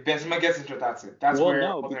 really, if Benzema gets injured, that's it. That's Well, where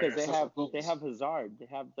no, all because their they social have goals. Hazard, they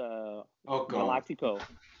have the Oh God. Galactico,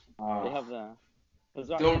 they Uh, have the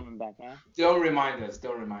Hazard don't coming back, man. don't remind us.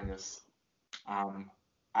 Don't remind us. Um,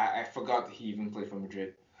 I forgot he even played for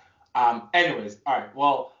Madrid. Anyways, all right.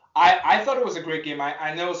 Well, I thought it was a great game.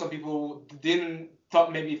 I know some people didn't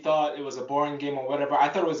thought it was a boring game or whatever. I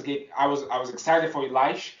thought it was a game. I was excited for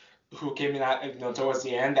Elish, who came in at towards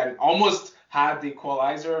the end and almost had the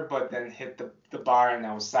equalizer, but then hit the bar, and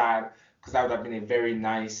I was sad because that would have been a very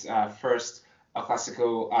nice first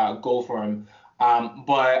Clasico goal for him.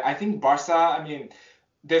 But I think Barca. I mean,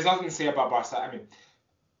 there's nothing to say about Barca. I mean,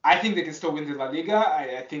 I think they can still win the La Liga.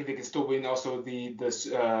 I think they can still win also the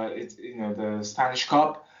Spanish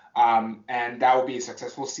Cup, and that will be a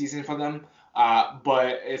successful season for them.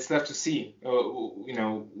 But it's left to see.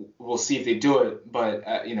 We'll see if they do it. But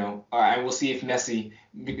and we'll see if Messi,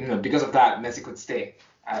 because of that, Messi could stay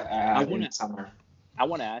I in wanna the summer. I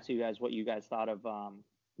wanna ask you guys what you guys thought of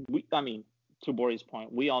I mean, to Bori's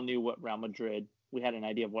point, we all knew what Real Madrid. We had an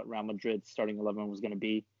idea of what Real Madrid's starting 11 was going to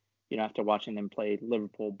be, after watching them play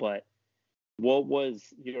Liverpool. But what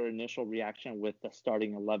was your initial reaction with the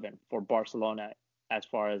starting 11 for Barcelona, as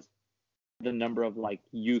far as the number of like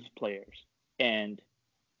youth players and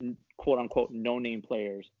quote unquote no name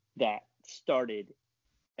players that started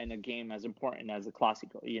in a game as important as the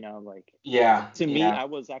Clasico? Like, Yeah, to me, yeah, I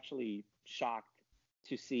was actually shocked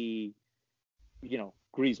to see,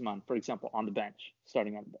 Griezmann, for example, on the bench,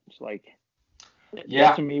 starting on the bench. Like, that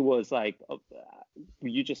yeah. to me was like,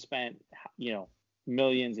 you just spent,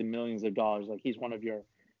 millions and millions of dollars. Like, he's one of your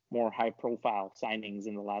more high profile signings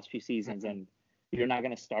in the last few seasons, Mhm. and you're not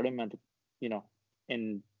going to start him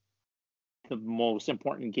in the most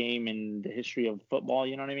important game in the history of football.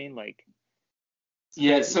 You know what I mean? Like, it's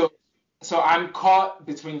Yeah, crazy. so I'm caught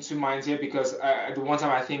between two minds here because the one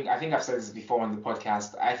time I think I've said this before on the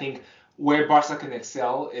podcast. I think where Barca can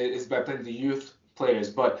excel is by playing the youth players,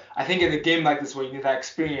 but I think in a game like this where you need that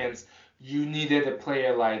experience, you needed a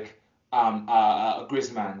player like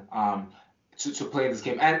Griezmann to play this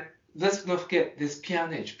game. And let's not forget this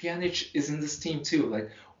Pjanic. Pjanic is in this team too.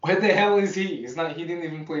 Like, where the hell is he? He's not. He didn't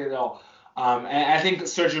even play at all. And I think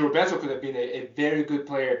Sergio Roberto could have been a very good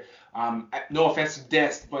player. No offense to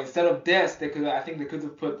Dest, but instead of Dest, I think they could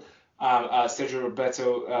have put Sergio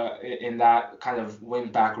Roberto in that kind of wing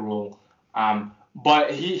back role.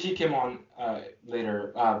 But he came on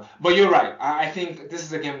later. But you're right. I think this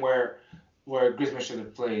is a game where Griezmann should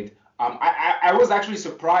have played. I was actually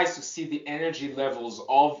surprised to see the energy levels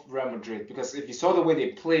of Real Madrid, because if you saw the way they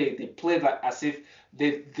played like as if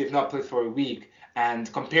they've not played for a week.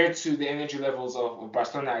 And compared to the energy levels of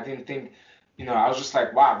Barcelona, I didn't think, I was just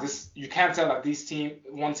like, wow, this, you can't tell that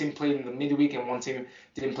one team played in the midweek and one team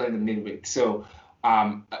didn't play in the midweek. So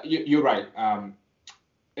you're right.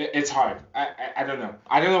 It's hard. I don't know.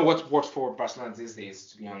 I don't know what works for Barcelona these days,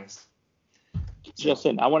 to be honest.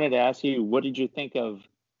 Justin, I wanted to ask you, what did you think of?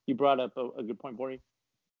 You brought up a good point, Bori,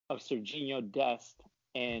 of Serginho Dest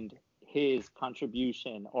and his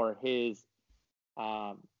contribution, or his,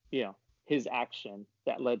 his action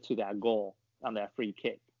that led to that goal on that free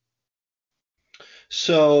kick.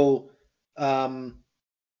 So I'm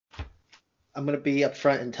gonna be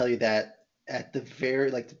upfront and tell you that at the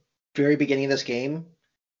very beginning of this game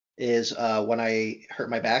is when I hurt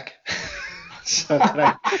my back. So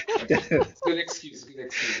good excuse.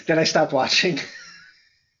 Then I stopped watching.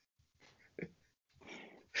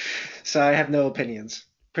 So I have no opinions.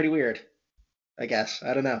 Pretty weird, I guess.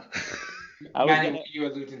 I don't know. You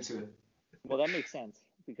alluding to it. Well, that makes sense,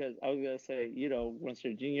 because I was gonna say, when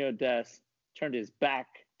Serginho Dest turned his back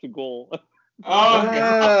to goal.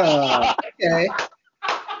 Oh, okay.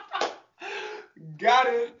 Got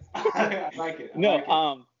it. I like it.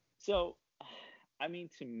 So, I mean,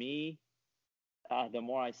 to me, the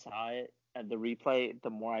more I saw it at the replay, the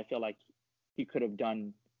more I feel like he could have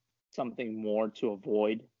done something more to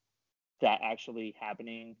avoid that actually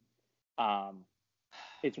happening.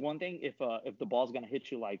 It's one thing if the ball's gonna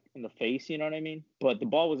hit you like in the face, you know what I mean? But the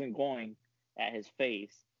ball wasn't going at his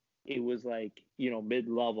face. It was like,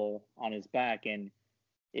 mid-level on his back, and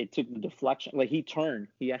it took the deflection. Like he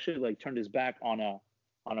actually like turned his back on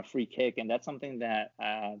a free kick, and that's something that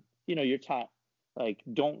you're taught, like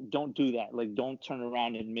don't do that. Like don't turn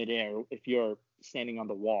around in midair if you're standing on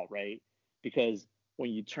the wall, right? Because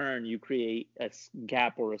when you turn, you create a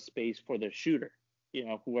gap or a space for the shooter,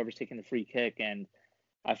 whoever's taking the free kick. And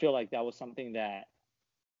I feel like that was something that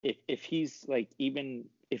if he's like, even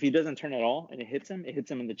if he doesn't turn at all and it hits him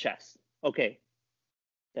in the chest. Okay,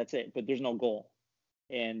 that's it. But there's no goal.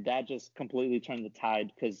 And that just completely turned the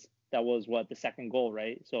tide, because that was the second goal,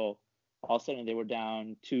 right? So all of a sudden they were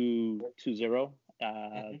down 2-0,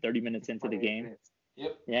 30 minutes into the game.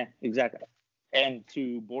 Yep. Yeah, exactly. And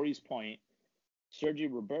to Bori's point, Sergio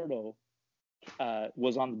Roberto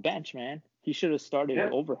was on the bench, man. He should have started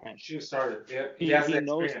over him. Should have started. Yeah.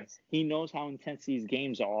 He knows how intense these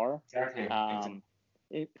games are. Exactly.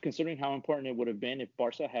 Considering how important it would have been if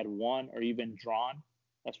Barca had won or even drawn,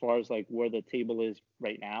 as far as like where the table is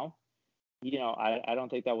right now, I don't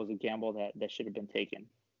think that was a gamble that should have been taken.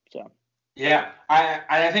 So. Yeah,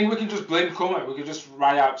 I think we can just blame Koeman. We could just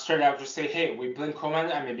straight out just say, hey, we blame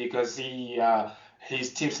Koeman. I mean, because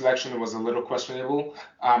his team selection was a little questionable.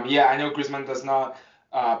 I know Griezmann does not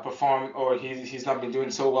perform, or he's not been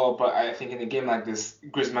doing so well, but I think in a game like this,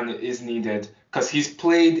 Griezmann is needed, because he's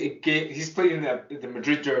played in the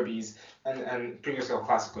Madrid derbies and previous El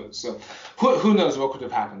Clásicos. So who knows what could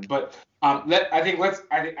have happened? But I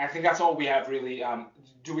think that's all we have really.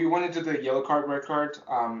 Do we want to do the yellow card, red card?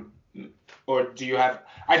 Or do you have?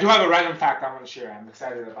 I do have a random fact I want to share. I'm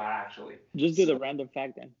excited about, actually. Just do the random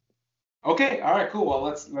fact then. Okay. All right. Cool. Well,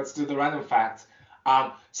 let's do the random fact.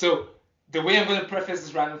 So the way I'm going to preface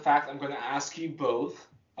this random fact, I'm going to ask you both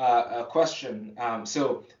a question.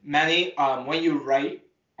 So Manny, when you write,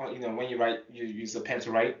 you use a pen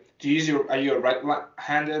to write. Are you a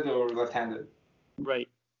right-handed or left-handed? Right.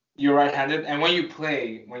 You're right-handed. And when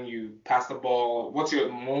you pass the ball, what's your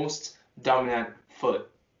most dominant foot?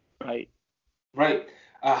 Right. Right.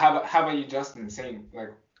 How about you, Justin? Same.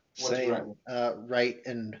 Like, what's Same. your right? Right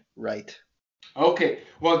and right. Okay.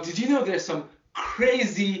 Well, did you know there's some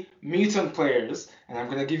crazy mutant players, and I'm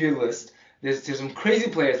gonna give you a list. There's some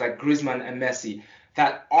crazy players like Griezmann and Messi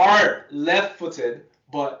that are left-footed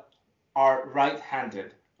but are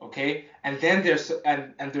right-handed. Okay. And then there's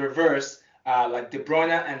and the reverse, like De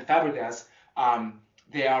Bruyne and Fabregas.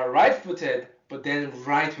 They are right-footed but then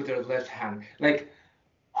right with their left hand. Like.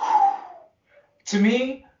 To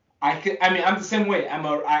me, I'm the same way.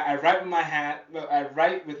 I write with my hand. I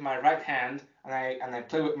write with my right hand, and I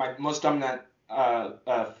play with my most dominant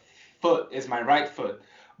foot is my right foot.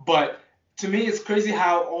 But to me, it's crazy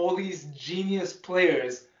how all these genius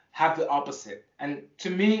players have the opposite. And to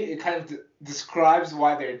me, it kind of describes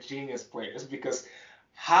why they're genius players, because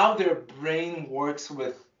how their brain works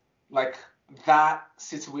with like that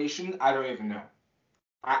situation, I don't even know.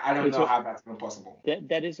 I don't know how that's even possible.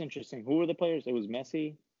 That is interesting. Who were the players? It was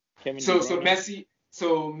Messi, Kevin. So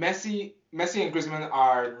Messi and Griezmann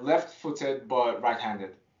are left-footed but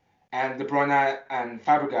right-handed, and De Bruyne and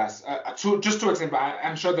Fabregas. Just two examples.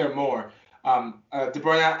 I'm sure there are more. De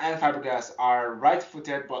Bruyne and Fabregas are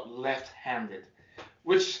right-footed but left-handed,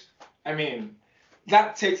 which, I mean,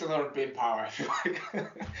 that takes a lot of brain power, I feel like.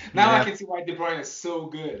 Now I can see why De Bruyne is so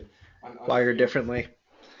good. Wired differently.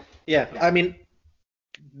 Yeah, I mean,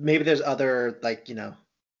 maybe there's other, like, you know,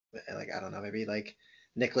 like, I don't know, maybe like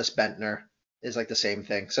Nicholas Bentner is like the same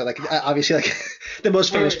thing. So like obviously like the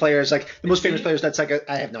most famous players, that's like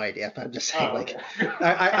I have no idea, but I'm just saying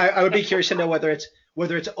I would be curious to know whether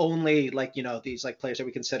it's only like, you know, these like players that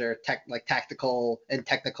we consider tactical and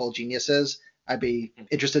technical geniuses. I'd be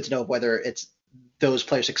interested to know whether it's those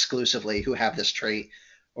players exclusively who have this trait,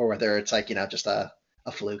 or whether it's like, you know, just a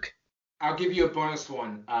fluke. I'll give you a bonus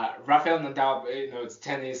one. Rafael Nadal, you know, it's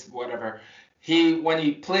tennis, whatever. When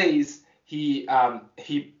he plays, he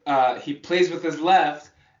plays with his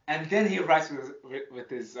left, and then he writes with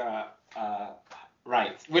his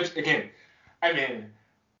right. Which again, I mean,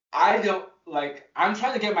 I'm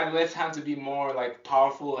trying to get my left hand to be more like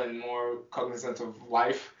powerful and more cognizant of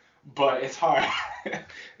life, but it's hard.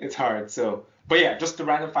 It's hard. So, but yeah, just the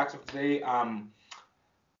random facts of today.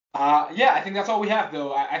 I think that's all we have,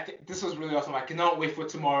 though. I think this was really awesome. I cannot wait for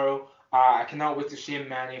tomorrow. I cannot wait to shame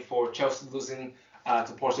Manny for Chelsea losing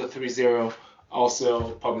to Porto 3-0.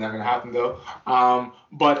 Also, probably not going to happen, though.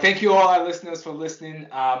 But thank you all our listeners for listening.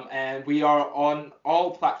 And we are on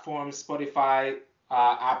all platforms, Spotify,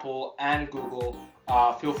 Apple, and Google.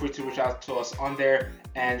 Feel free to reach out to us on there,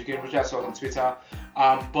 and you can reach out to us on Twitter.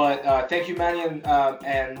 But thank you, Manny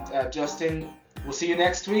and Justin. We'll see you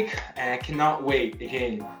next week, and I cannot wait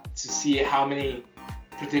again to see how many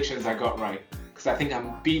predictions I got right, because I think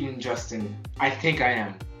I'm beating Justin. I think I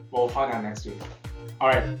am. We'll find out next week. All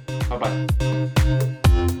right,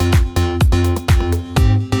 bye-bye.